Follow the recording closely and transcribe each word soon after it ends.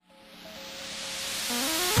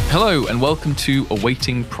Hello and welcome to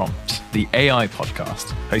Awaiting Prompt, the AI podcast,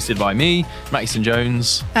 hosted by me, Matty St.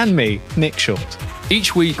 Jones. And me, Nick Short.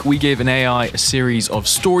 Each week we give an AI a series of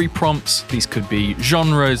story prompts. These could be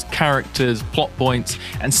genres, characters, plot points,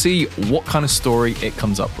 and see what kind of story it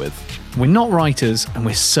comes up with. We're not writers and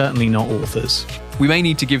we're certainly not authors. We may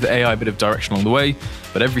need to give the AI a bit of direction along the way,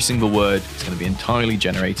 but every single word is going to be entirely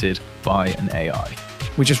generated by an AI.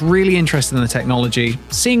 We're just really interested in the technology,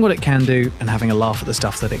 seeing what it can do, and having a laugh at the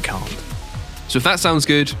stuff that it can't. So if that sounds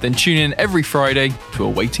good, then tune in every Friday to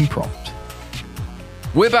Awaiting Prompt.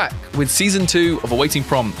 We're back with Season 2 of Awaiting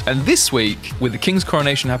Prompt, and this week, with the King's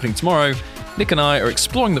coronation happening tomorrow, Nick and I are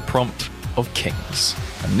exploring the prompt of kings.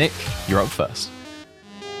 And Nick, you're up first.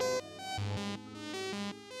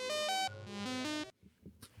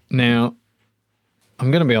 Now,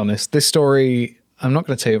 I'm going to be honest, this story, I'm not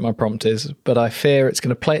going to tell you what my prompt is, but I fear it's going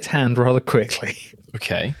to play its hand rather quickly.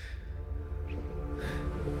 Okay.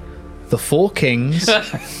 The four kings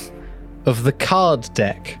of the card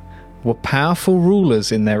deck were powerful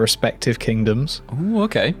rulers in their respective kingdoms. Ooh,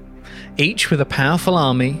 okay. Each with a powerful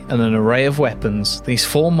army and an array of weapons, these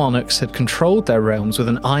four monarchs had controlled their realms with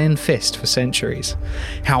an iron fist for centuries.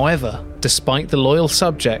 However, despite the loyal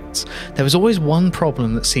subjects, there was always one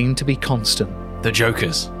problem that seemed to be constant. The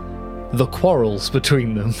Jokers. The quarrels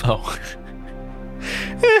between them. Oh.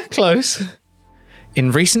 Close.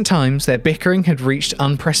 In recent times, their bickering had reached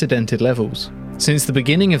unprecedented levels. Since the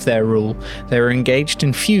beginning of their rule, they were engaged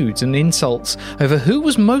in feuds and insults over who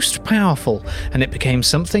was most powerful, and it became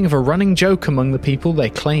something of a running joke among the people they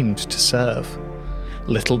claimed to serve.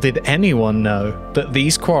 Little did anyone know that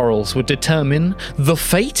these quarrels would determine the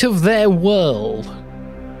fate of their world.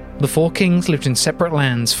 The four kings lived in separate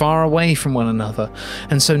lands far away from one another,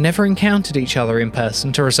 and so never encountered each other in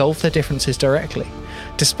person to resolve their differences directly.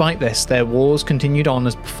 Despite this, their wars continued on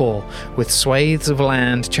as before, with swathes of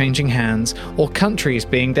land changing hands, or countries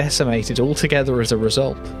being decimated altogether as a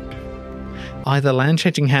result. Either land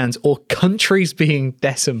changing hands or countries being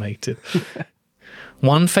decimated.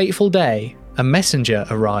 One fateful day, a messenger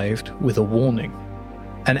arrived with a warning.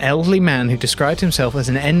 An elderly man who described himself as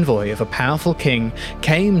an envoy of a powerful king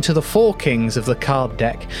came to the four kings of the card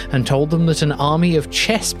deck and told them that an army of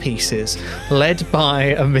chess pieces, led by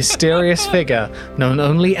a mysterious figure known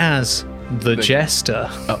only as the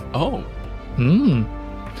Jester,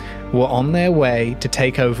 were on their way to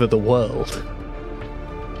take over the world.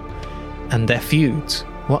 And their feuds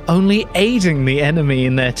were only aiding the enemy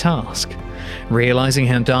in their task. Realising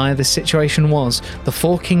how dire this situation was, the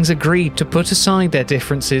four kings agreed to put aside their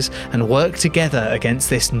differences and work together against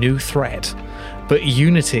this new threat. But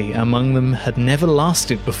unity among them had never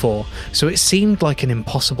lasted before, so it seemed like an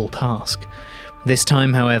impossible task. This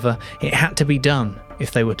time, however, it had to be done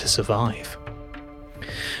if they were to survive.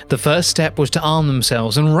 The first step was to arm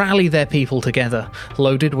themselves and rally their people together.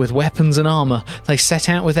 Loaded with weapons and armour, they set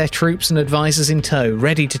out with their troops and advisors in tow,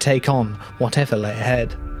 ready to take on whatever lay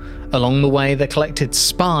ahead. Along the way, they collected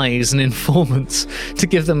spies and informants to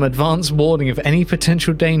give them advance warning of any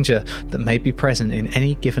potential danger that may be present in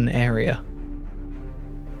any given area.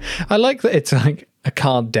 I like that it's like a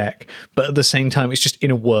card deck, but at the same time, it's just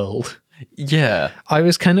in a world. Yeah. I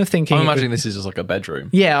was kind of thinking... I'm imagining this is just like a bedroom.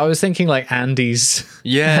 Yeah, I was thinking like Andy's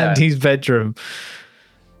bedroom.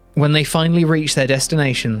 When they finally reached their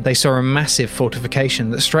destination, they saw a massive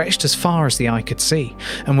fortification that stretched as far as the eye could see,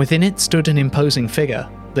 and within it stood an imposing figure,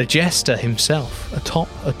 the Jester himself, atop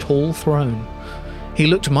a tall throne. He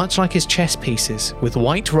looked much like his chess pieces, with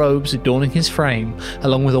white robes adorning his frame,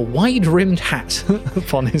 along with a wide-rimmed hat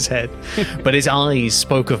upon his head. But his eyes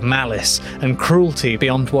spoke of malice and cruelty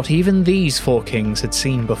beyond what even these four kings had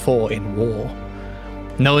seen before in war.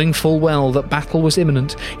 Knowing full well that battle was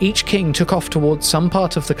imminent, each king took off towards some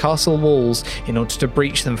part of the castle walls in order to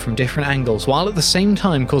breach them from different angles, while at the same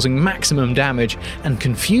time causing maximum damage and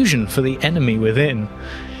confusion for the enemy within.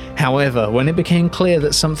 However, when it became clear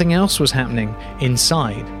that something else was happening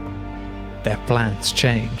inside, their plans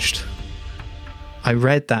changed. I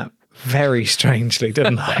read that very strangely,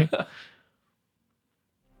 didn't I?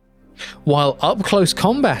 While up-close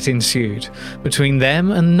combat ensued between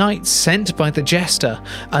them and knights sent by the Jester,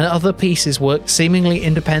 and other pieces worked seemingly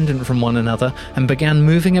independent from one another and began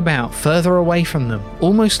moving about further away from them,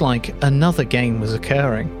 almost like another game was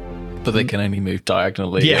occurring. But they can only move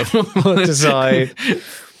diagonally. Yeah, decide.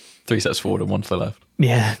 3 steps forward and 1 to the left.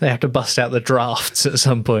 Yeah, they have to bust out the drafts at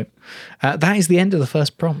some point. That is the end of the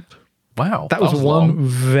first prompt. Wow. That was one long.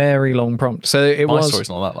 Very long prompt. So My story's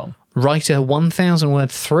not that long. Write a 1,000-word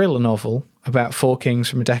thriller novel about four kings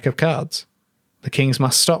from a deck of cards. The kings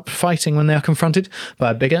must stop fighting when they are confronted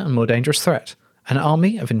by a bigger and more dangerous threat, an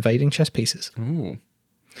army of invading chess pieces. Ooh.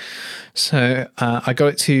 So I got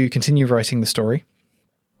it to continue writing the story.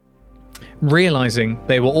 Realizing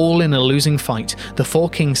they were all in a losing fight, the four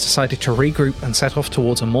kings decided to regroup and set off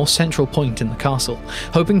towards a more central point in the castle,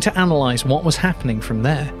 hoping to analyse what was happening from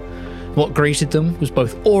there. What greeted them was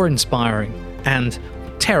both awe-inspiring and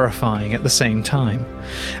terrifying at the same time,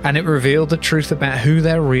 and it revealed the truth about who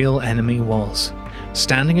their real enemy was.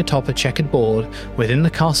 Standing atop a checkered board within the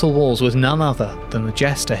castle walls was none other than the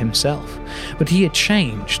jester himself. But he had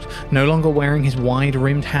changed, no longer wearing his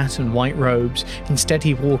wide-rimmed hat and white robes. Instead,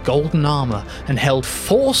 he wore golden armour and held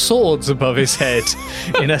 4 swords above his head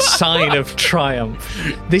in a sign of triumph.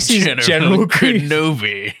 This is General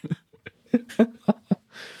Kenobi.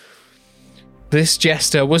 This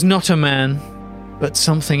jester was not a man, but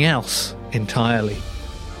something else entirely.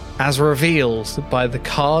 As revealed by the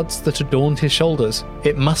cards that adorned his shoulders,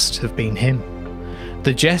 it must have been him.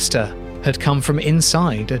 The jester had come from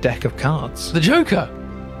inside a deck of cards. The Joker!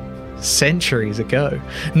 Centuries ago.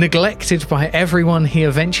 Neglected by everyone, he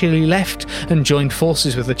eventually left and joined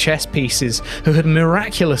forces with the chess pieces, who had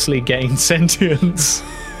miraculously gained sentience.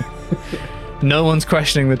 No one's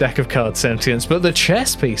questioning the deck of cards sentience, but the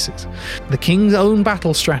chess pieces. The king's own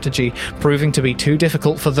battle strategy proving to be too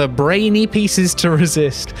difficult for the brainy pieces to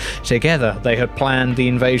resist. Together, they had planned the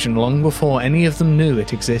invasion long before any of them knew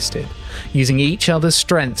it existed, using each other's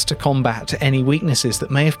strengths to combat any weaknesses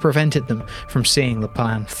that may have prevented them from seeing the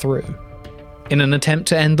plan through. In an attempt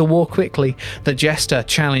to end the war quickly, the jester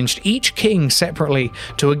challenged each king separately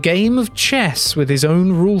to a game of chess with his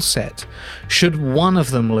own rule set. Should one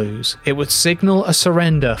of them lose, it would signal a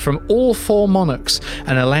surrender from all 4 monarchs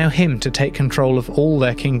and allow him to take control of all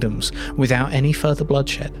their kingdoms without any further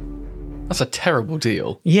bloodshed. That's a terrible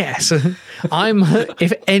deal. Yes.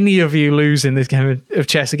 If any of you lose in this game of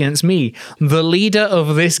chess against me, the leader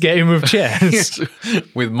of this game of chess.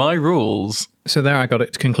 With my rules. So there I got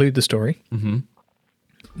it to conclude the story. Mm-hmm.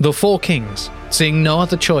 The 4 kings, seeing no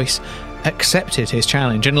other choice, accepted his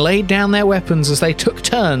challenge and laid down their weapons as they took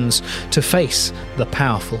turns to face the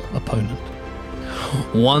powerful opponent.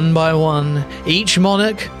 One by one, each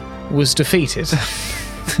monarch was defeated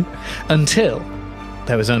until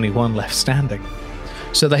there was only one left standing.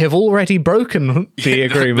 So they have already broken the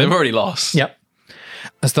agreement. They've already lost. Yep.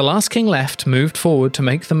 As the last king left moved forward to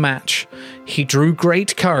make the match, he drew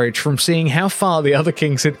great courage from seeing how far the other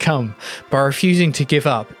kings had come by refusing to give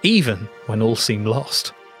up, even when all seemed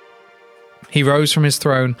lost. He rose from his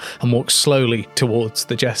throne and walked slowly towards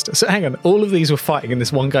the jester. So hang on, all of these were fighting and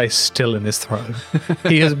this one guy is still in his throne.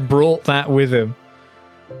 He has brought that with him.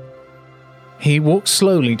 He walked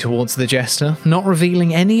slowly towards the jester, not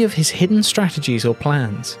revealing any of his hidden strategies or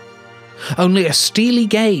plans. Only a steely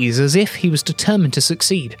gaze as if he was determined to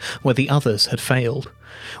succeed where the others had failed.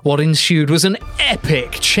 What ensued was an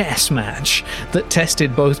epic chess match that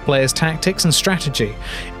tested both players' tactics and strategy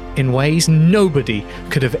in ways nobody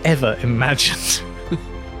could have ever imagined.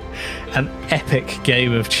 An epic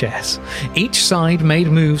game of chess. Each side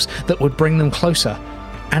made moves that would bring them closer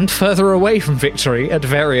and further away from victory at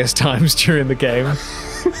various times during the game.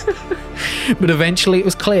 But eventually it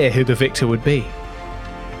was clear who the victor would be.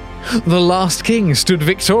 The last king stood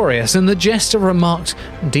victorious, and the jester remarked,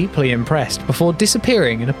 deeply impressed, before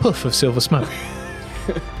disappearing in a puff of silver smoke.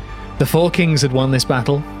 The 4 kings had won this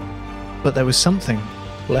battle, but there was something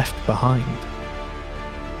left behind.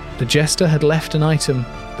 The jester had left an item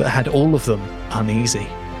that had all of them uneasy.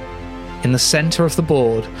 In the centre of the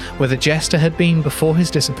board, where the jester had been before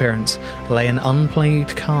his disappearance, lay an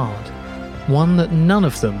unplayed card, one that none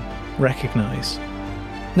of them recognised.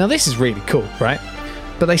 Now this is really cool, right?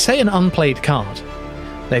 But they say an unplayed card.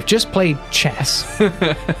 They've just played chess. It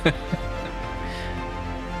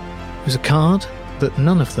was a card that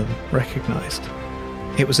none of them recognised.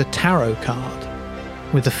 It was a tarot card,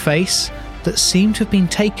 with a face that seemed to have been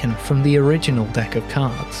taken from the original deck of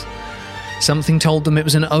cards. Something told them it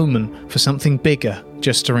was an omen for something bigger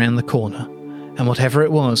just around the corner, and whatever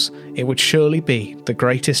it was, it would surely be the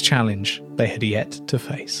greatest challenge they had yet to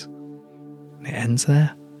face. And it ends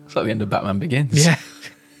there. It's like the end of Batman Begins. Yeah.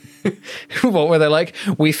 What were they like?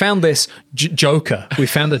 We found this Joker. We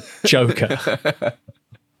found a Joker.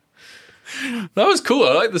 That was cool.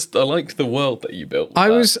 I like this. I like the world that you built. I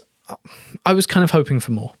was kind of hoping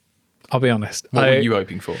for more. I'll be honest. What were you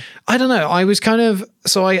hoping for? I don't know. I was kind of...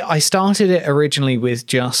 So I started it originally with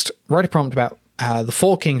just write a prompt about the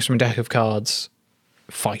 4 kings from a deck of cards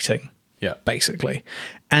fighting. Yeah. Basically.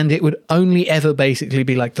 And it would only ever basically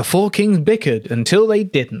be like the 4 kings bickered until they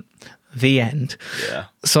didn't. The end. Yeah.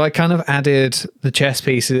 So I kind of added the chess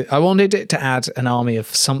pieces. I wanted it to add an army of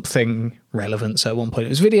something relevant. So at one point it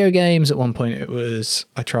was video games. At one point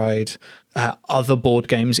I tried other board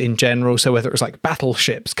games in general. So whether it was like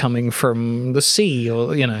battleships coming from the sea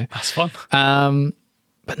or, That's fun.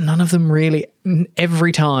 but none of them really,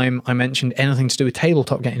 every time I mentioned anything to do with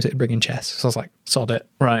tabletop games, it'd bring in chess. So I was like, sod it.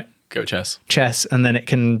 Right. Go chess. Chess. And then it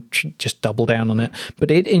can just double down on it.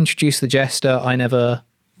 But it introduced the jester.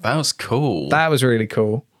 That was cool. That was really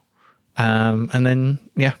cool. And then,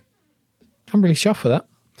 yeah, I'm really chuffed with that.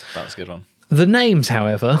 That was a good one. The names,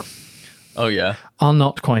 however, Oh, yeah. are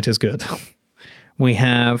not quite as good. We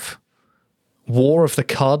have War of the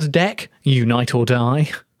Card Deck, Unite or Die.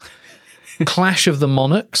 Clash of the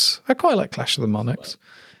Monarchs. I quite like Clash of the Monarchs.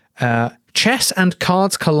 Chess and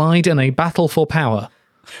cards collide in a battle for power.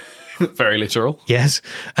 Very literal. Yes.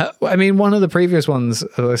 I mean, one of the previous ones,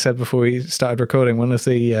 as I said before we started recording, one of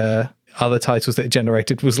the other titles that it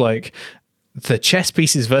generated was like the chess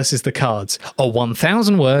pieces versus the cards, a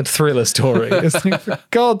 1,000-word thriller story. It's like, for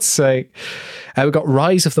God's sake. We've got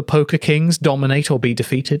Rise of the Poker Kings, Dominate or Be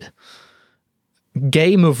Defeated.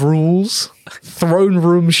 Game of Rules, Throne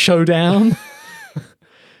Room Showdown.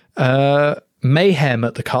 Mayhem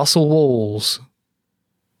at the Castle Walls.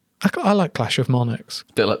 I like Clash of Monarchs.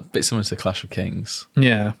 Bit similar to Clash of Kings.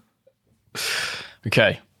 Yeah.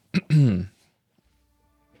 Okay.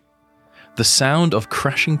 The sound of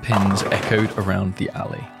crashing pins echoed around the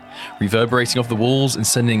alley, reverberating off the walls and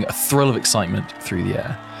sending a thrill of excitement through the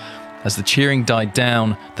air. As the cheering died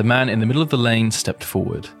down, the man in the middle of the lane stepped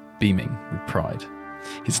forward, beaming with pride.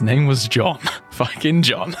 His name was John. Fucking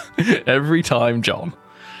John. Every time John.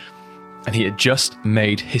 And he had just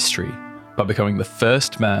made history by becoming the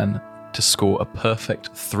first man to score a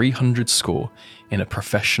perfect 300 score in a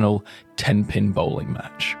professional 10-pin bowling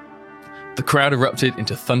match. The crowd erupted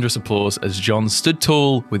into thunderous applause as John stood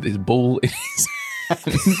tall with his ball in his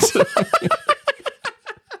hand.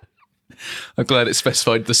 I'm glad it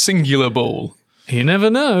specified the singular ball. You never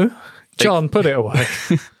know. John, put it away.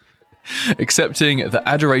 Accepting the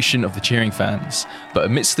adoration of the cheering fans, but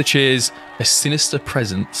amidst the cheers, a sinister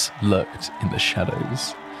presence lurked in the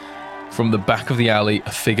shadows. From the back of the alley,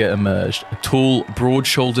 a figure emerged, a tall,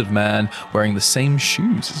 broad-shouldered man wearing the same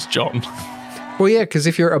shoes as John. Well, yeah, because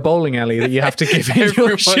if you're at a bowling alley, you have to give in your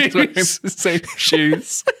Everyone's wearing shoes. the same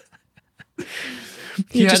shoes.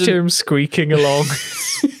 You just hear him squeaking along.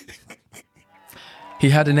 He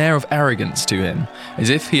had an air of arrogance to him, as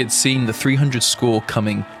if he had seen the 300 score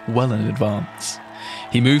coming well in advance.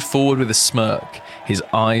 He moved forward with a smirk, his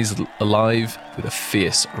eyes alive with a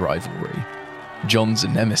fierce rivalry. John's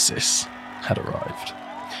nemesis had arrived.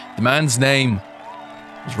 The man's name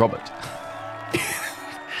was Robert.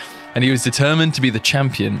 And he was determined to be the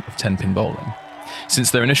champion of 10-pin bowling. Since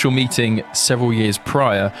their initial meeting several years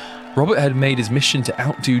prior, Robert had made his mission to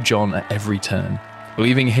outdo John at every turn,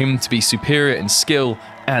 believing him to be superior in skill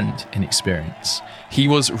and in experience. He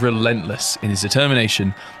was relentless in his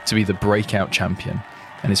determination to be the breakout champion,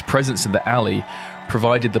 and his presence in the alley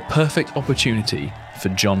provided the perfect opportunity for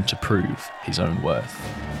John to prove his own worth.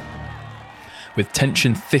 With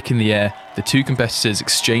tension thick in the air, the two competitors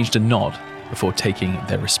exchanged a nod before taking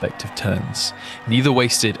their respective turns. Neither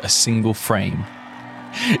wasted a single frame,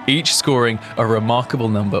 each scoring a remarkable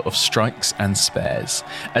number of strikes and spares.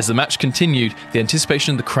 As the match continued, the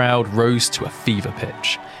anticipation of the crowd rose to a fever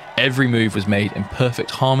pitch. Every move was made in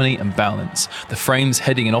perfect harmony and balance, the frames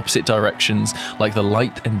heading in opposite directions like the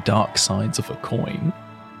light and dark sides of a coin.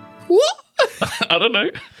 What? I don't know.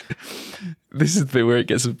 This is the bit where it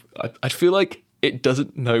gets... I feel like it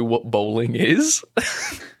doesn't know what bowling is.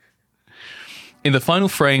 In the final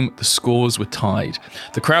frame, the scores were tied.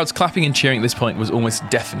 The crowd's clapping and cheering at this point was almost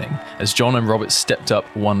deafening as John and Robert stepped up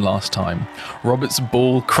one last time. Robert's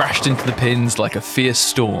ball crashed into the pins like a fierce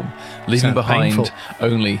storm, leaving behind painful.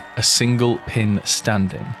 only a single pin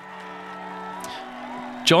standing.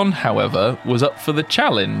 John, however, was up for the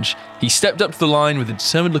challenge. He stepped up to the line with a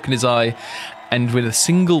determined look in his eye and with a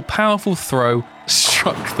single powerful throw,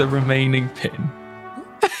 struck the remaining pin.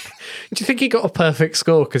 Do you think he got a perfect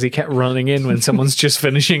score because he kept running in when someone's just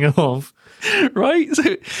finishing off? Right?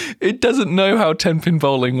 So it doesn't know how 10-pin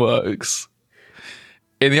bowling works.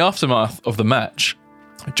 In the aftermath of the match,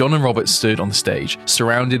 John and Robert stood on the stage,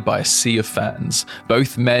 surrounded by a sea of fans.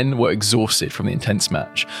 Both men were exhausted from the intense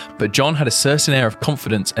match, but John had a certain air of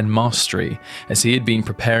confidence and mastery as he had been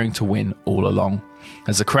preparing to win all along.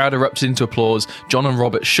 As the crowd erupted into applause, John and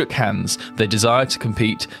Robert shook hands, their desire to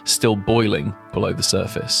compete still boiling below the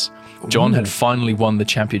surface. John had finally won the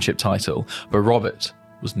championship title, but Robert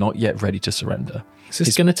was not yet ready to surrender. Is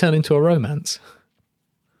this going to turn into a romance?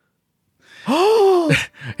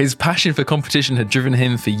 His passion for competition had driven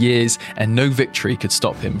him for years, and no victory could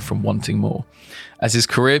stop him from wanting more. As his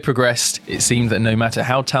career progressed, it seemed that no matter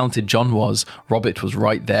how talented John was, Robert was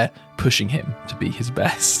right there, pushing him to be his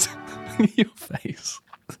best. Your face.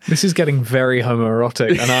 This is getting very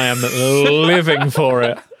homoerotic, and I am living for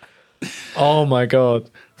it. Oh my God.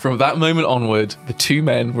 From that moment onward, the two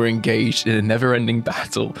men were engaged in a never-ending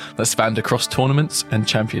battle that spanned across tournaments and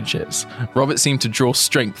championships. Robert seemed to draw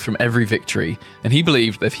strength from every victory, and he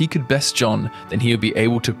believed that if he could best John, then he would be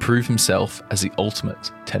able to prove himself as the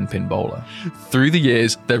ultimate 10-pin bowler. Through the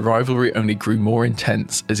years, their rivalry only grew more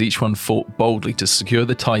intense as each one fought boldly to secure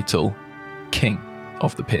the title, King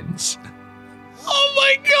of the Pins. Oh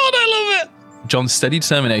my God, I love it. John's steady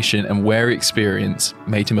determination and wary experience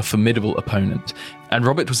made him a formidable opponent, and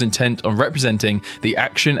Robert was intent on representing the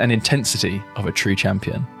action and intensity of a true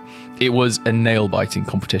champion. It was a nail-biting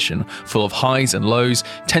competition, full of highs and lows,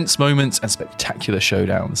 tense moments and spectacular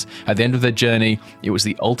showdowns. At the end of their journey, it was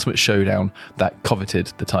the ultimate showdown that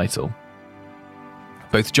coveted the title.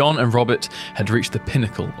 Both John and Robert had reached the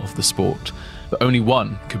pinnacle of the sport, but only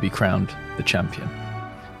one could be crowned the champion.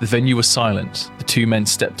 The venue was silent. The two men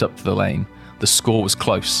stepped up to the lane. The score was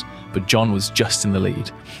close, but John was just in the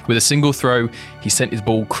lead. With a single throw, he sent his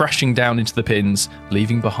ball crashing down into the pins,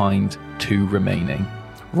 leaving behind two remaining.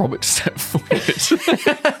 Robert stepped forward.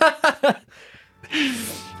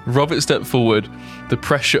 Robert stepped forward, the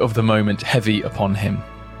pressure of the moment heavy upon him.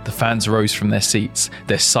 The fans rose from their seats,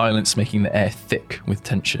 their silence making the air thick with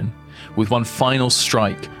tension. With one final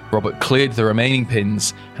strike, Robert cleared the remaining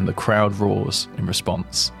pins, and the crowd roars in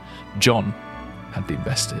response. John had been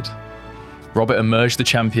bested. Robert emerged the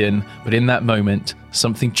champion, but in that moment,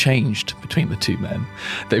 something changed between the two men.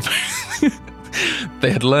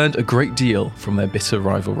 They had learned a great deal from their bitter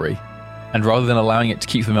rivalry, and rather than allowing it to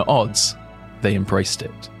keep them at odds, they embraced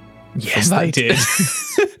it. Yes, they did.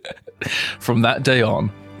 From that day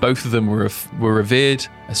on, both of them were revered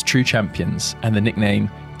as true champions, and the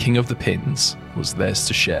nickname King of the Pins was theirs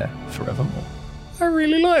to share forevermore. I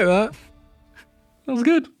really like that. That was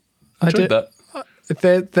good. I enjoyed that.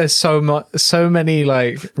 There's so many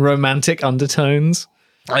like romantic undertones.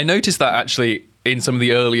 I noticed that actually in some of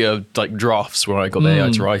the earlier like drafts where I got the AI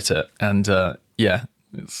to write it, and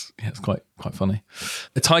it's quite funny.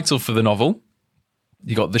 The title for the novel,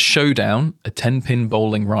 you got The Showdown, a 10-pin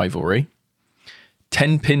bowling rivalry,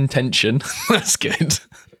 10-pin tension. That's good.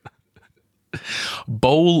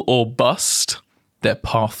 Bowl or bust, their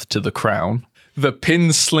path to the crown. The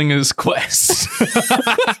Pin Slinger's quest.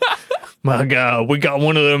 My God, we got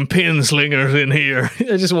one of them pin slingers in here.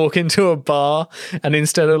 I just walk into a bar, and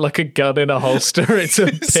instead of like a gun in a holster, it's a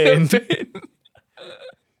pin.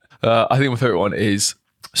 I think my favourite one is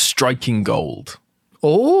Striking Gold.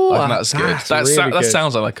 Oh, I think that's good. Really that good.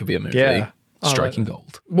 sounds like that could be a movie. Yeah. Striking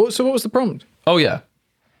Gold. So what was the prompt? Oh, yeah.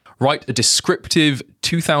 Write a descriptive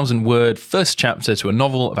 2,000-word first chapter to a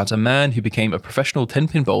novel about a man who became a professional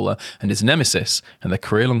 10-pin bowler and his nemesis in their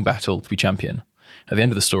career-long battle to be champion. At the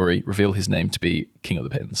end of the story, reveal his name to be King of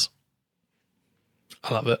the Pins.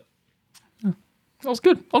 I love it. Yeah, that was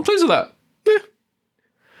good. I'm pleased with that. Yeah.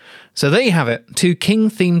 So there you have it, 2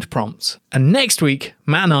 King-themed prompts. And next week,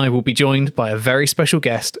 Matt and I will be joined by a very special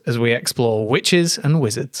guest as we explore witches and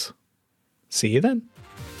wizards. See you then.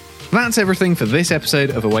 That's everything for this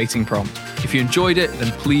episode of Awaiting Prompt. If you enjoyed it,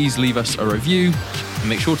 then please leave us a review and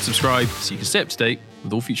make sure to subscribe so you can stay up to date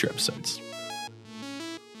with all future episodes.